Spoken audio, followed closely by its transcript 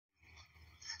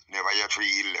riot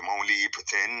real, them only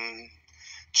pretend.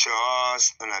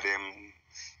 Trust none of them.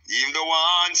 Even the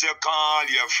ones you call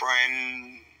your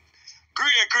friend.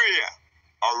 Great,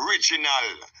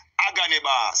 original, agony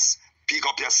boss. Pick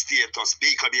up your status,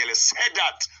 Baker Bailey said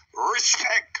that.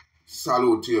 Respect.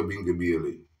 Salute to you, Bingy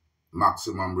Bailey.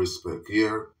 Maximum respect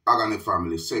here. Agony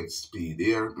family, set speed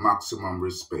here. Maximum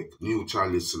respect. New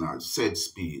child listeners, set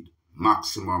speed.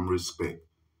 Maximum respect.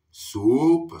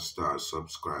 Superstar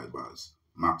subscribers,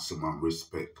 maximum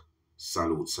respect.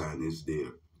 Salute sign is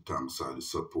there. Thanks for the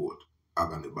support.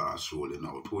 Agony boss rolling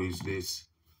out. Who is this?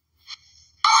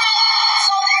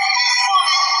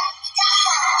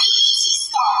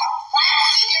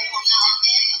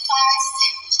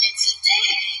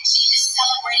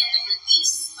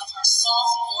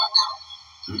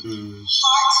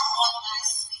 Heart on my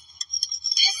sleeve.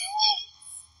 This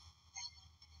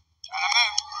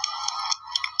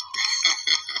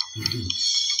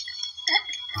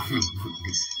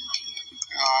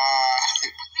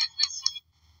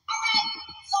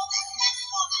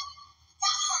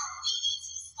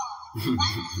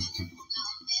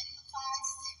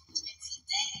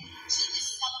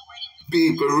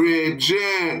People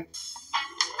raging.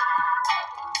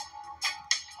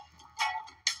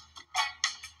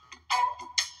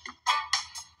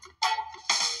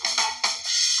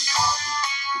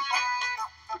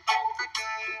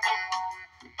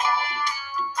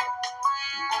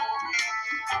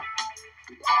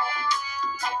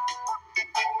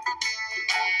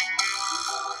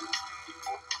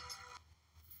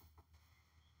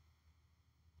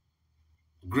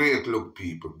 Great look,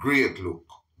 people, great look.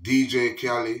 DJ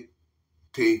Khaled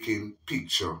taking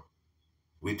picture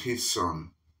with his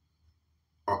son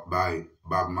up by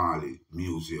Bob Marley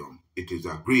Museum. It is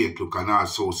a great look, and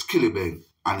also Skillibeng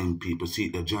and him people see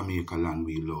the Jamaica land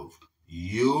we love.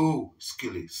 You,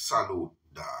 Skilly, salute,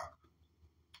 dog.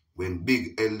 When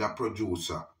big elder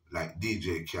producer like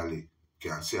DJ Khaled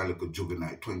can say a little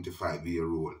juvenile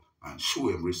 25-year-old and show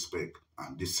him respect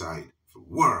and decide to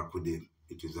work with him,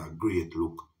 it is a great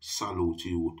look. Salute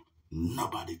you.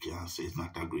 Nobody can say it's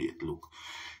not a great look.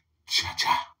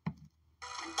 Cha-cha.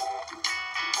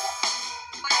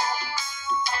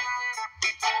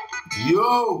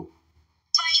 Yo!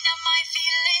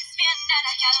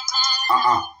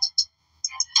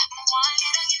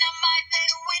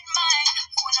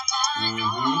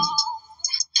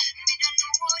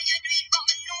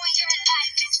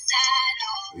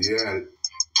 Yeah.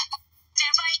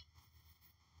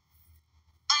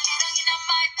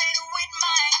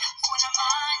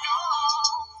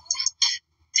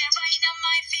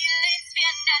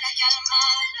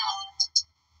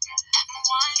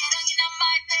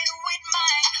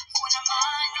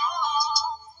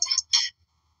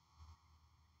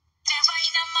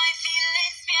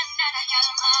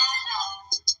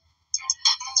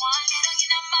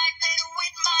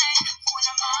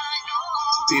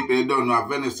 People don't know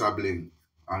Vanessa Bling,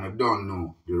 and they don't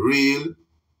know the real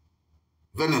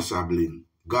Vanessa Bling,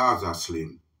 Gaza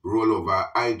Slim, roll over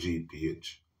IG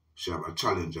page. She have a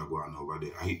challenger going over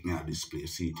there. I hit me at display,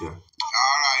 see it here.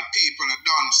 Alright, people, they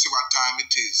don't see what time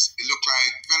it is. It look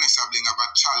like Vanessa Bling have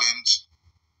a challenge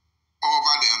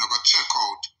over there, and I go check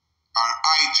out our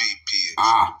IG page.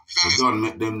 I don't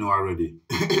make them know already.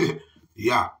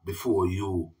 Yeah, before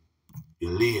you're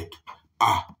late.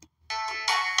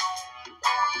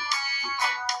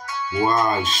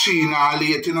 Wow, she not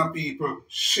late, you know, people.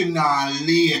 She not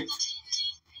late.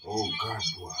 Oh, God,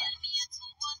 boy.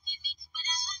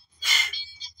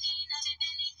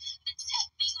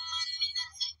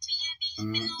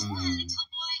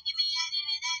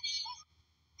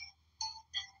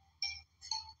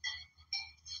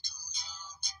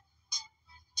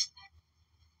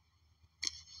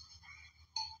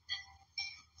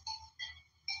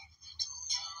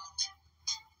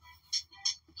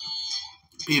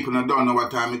 People don't know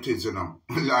what time it is, you know.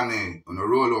 Lane, on a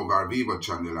roll over our Viva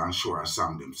channel and show her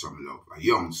song them some love. A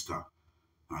youngster.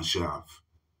 And she have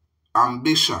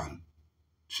ambition.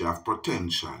 She have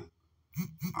potential.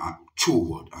 And true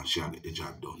word. And she have get the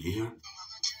job done here.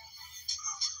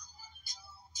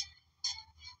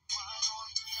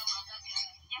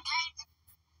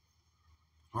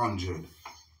 $100.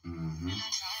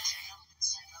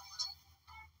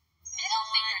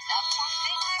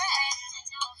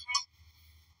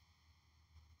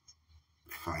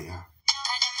 Fire.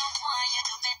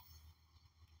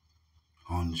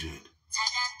 100.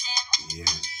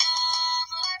 Yes.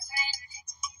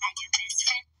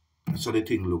 That's how the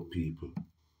thing look, people.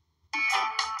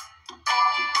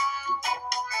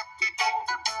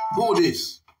 Who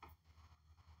this?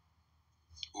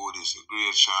 Who this? A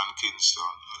great Sean Kingston.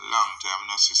 Long time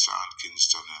no see Sean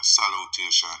Kingston.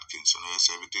 Salute Sean Kingston. Yes,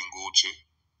 everything Gucci.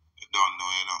 You don't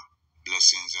know, you know.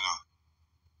 Blessings, you know.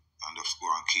 And just go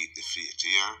and keep the faith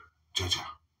here. Jaja.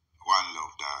 One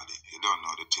love, daddy. You don't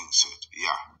know the thing said.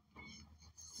 Yeah.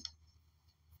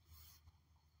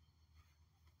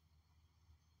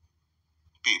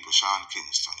 People, Sean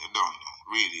Kingston, you don't know.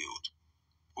 Really, youth.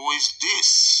 Who is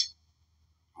this?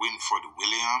 Winford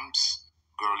Williams,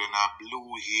 girl in her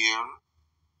blue hair,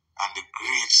 and the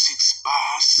great Six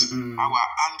Bass. Our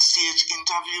onstage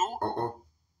interview.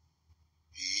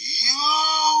 Yo!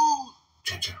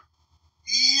 Jaja.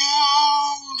 Yo!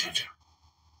 Jaja.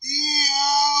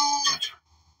 Yo! Jaja.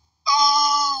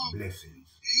 Oh! Blessings.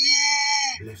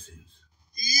 Yeah! Blessings.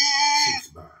 Yeah! 6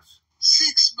 bars.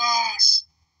 6 bars.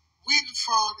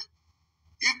 Winford,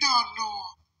 you don't know.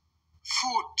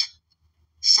 Foot.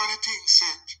 So the thing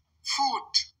said,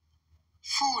 foot.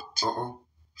 Foot.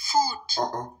 Foot.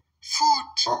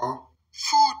 Foot.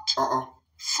 Foot.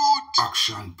 Foot.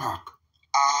 Action pack.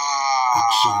 Ah.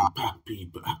 Action pack,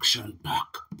 people. Action pack.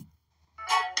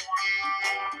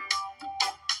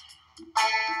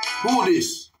 Who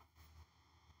this?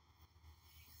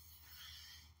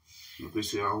 Look, we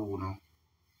say who now.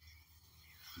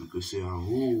 Look, we say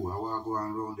who. I want to go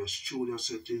around the studio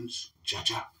settings.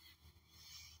 Jaja.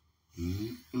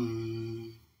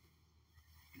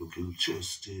 Look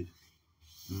interested.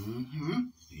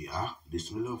 Yeah,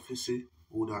 this me love to see.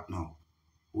 Who that now?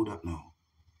 Who that now?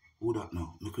 Who that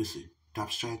now? Make we see.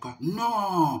 Top striker?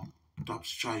 No! Top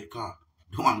striker.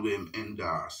 The one where him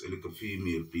endorse, a little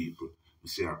female people. We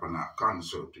see up on a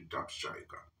concert with top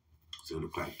striker. So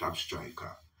look like top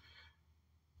striker.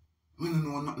 We don't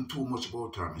know nothing too much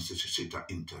about her. I say she sit an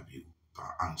interview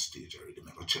on stage already.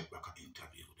 I go check back an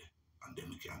interview there. And then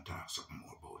we can talk something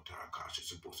more about her because she's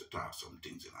supposed to talk some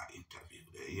things in her interview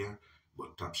there, yeah?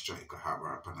 But top striker have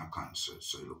her up on a concert,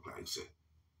 so it look like say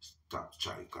top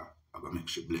striker. I'm gonna make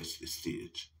sure bless the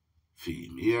stage.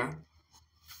 Feel me, yeah?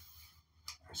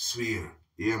 I swear.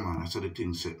 Yeah, man, I saw the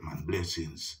thing said, man.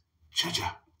 Blessings.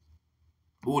 Jaja.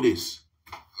 Who this?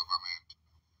 Government.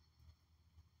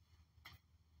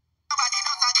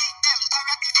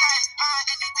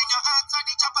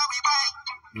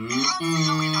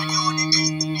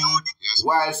 Yes.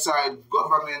 Wild side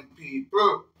government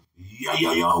people. Yo.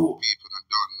 People that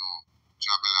don't know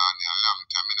Jabelani a long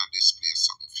time in a display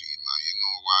something for him, man. You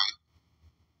know why?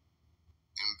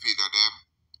 In video them,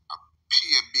 I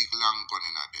pay a big long gun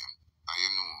in a them. And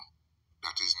you know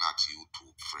that is not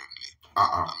YouTube friendly.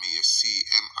 I mean you see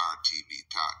MRTV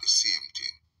talk the same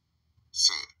thing.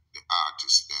 Say the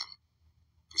artists them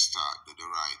to start do the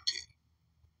right thing.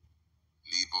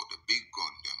 Leave out the big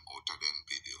gun them out of them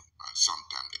video, and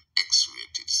sometimes the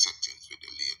X-rated settings with the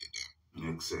lady them.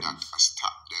 Makes sense. That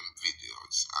stop them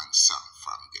videos and some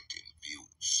from getting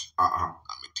views. And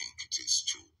I think it is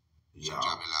true. Yeah. So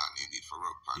Jabelani need for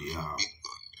up on the big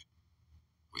gun them.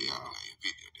 We have a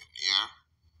video them here.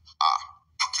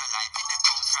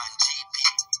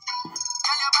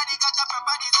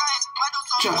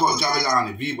 Check out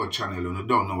Jabelani Vivo channel and you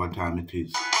don't know what time it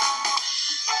is.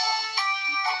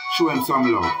 Show him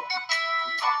some love.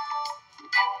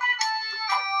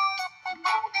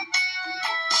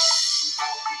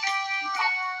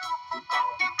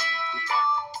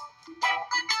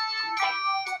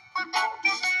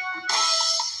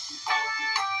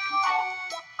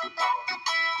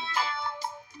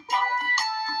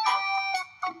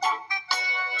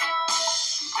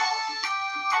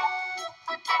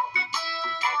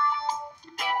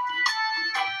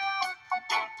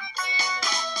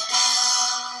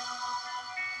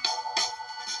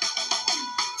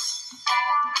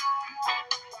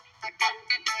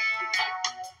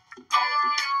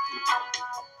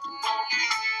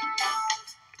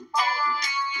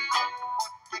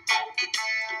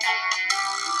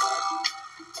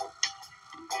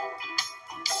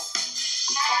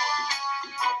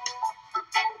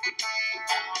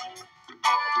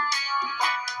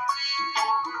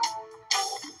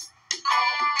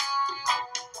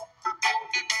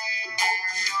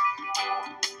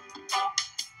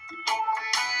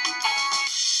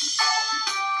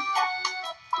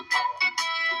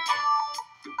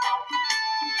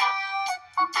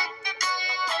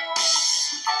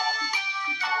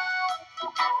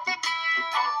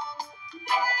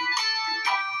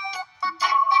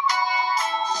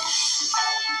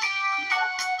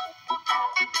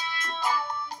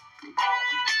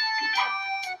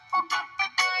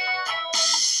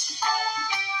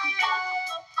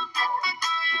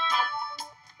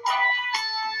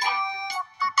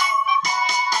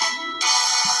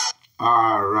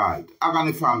 Alright,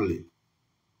 Agani family.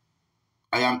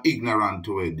 I am ignorant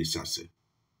to where this I say.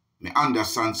 Me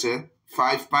understand say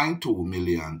 5.2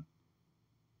 million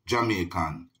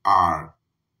Jamaican are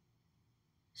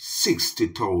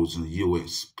 60,000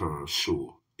 US per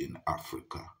show in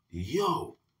Africa.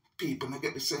 Yo, people, I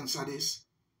get the sense of this.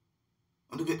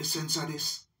 Want to get the sense of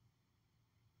this?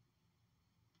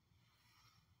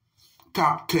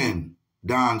 Top 10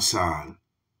 dancehall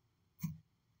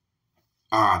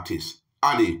artists.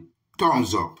 Ali,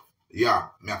 thumbs up. Yeah,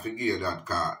 me have to give that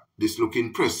card. This look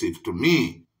impressive to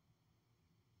me.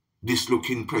 This look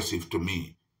impressive to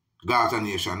me. Gaza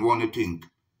Nation, want to think,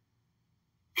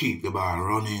 keep the bar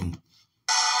running.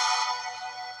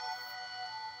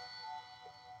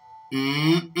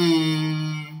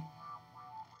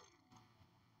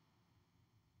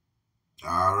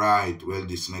 All right, well,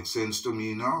 this makes sense to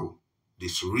me now.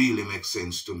 This really makes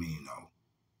sense to me now.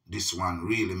 This one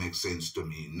really makes sense to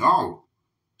me now.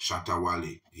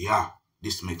 Shatawale, yeah,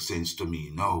 this makes sense to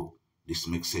me now. This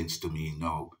makes sense to me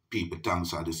now. People,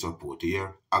 thanks for the support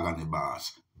here. Agane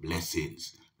Boss,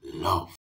 blessings, love.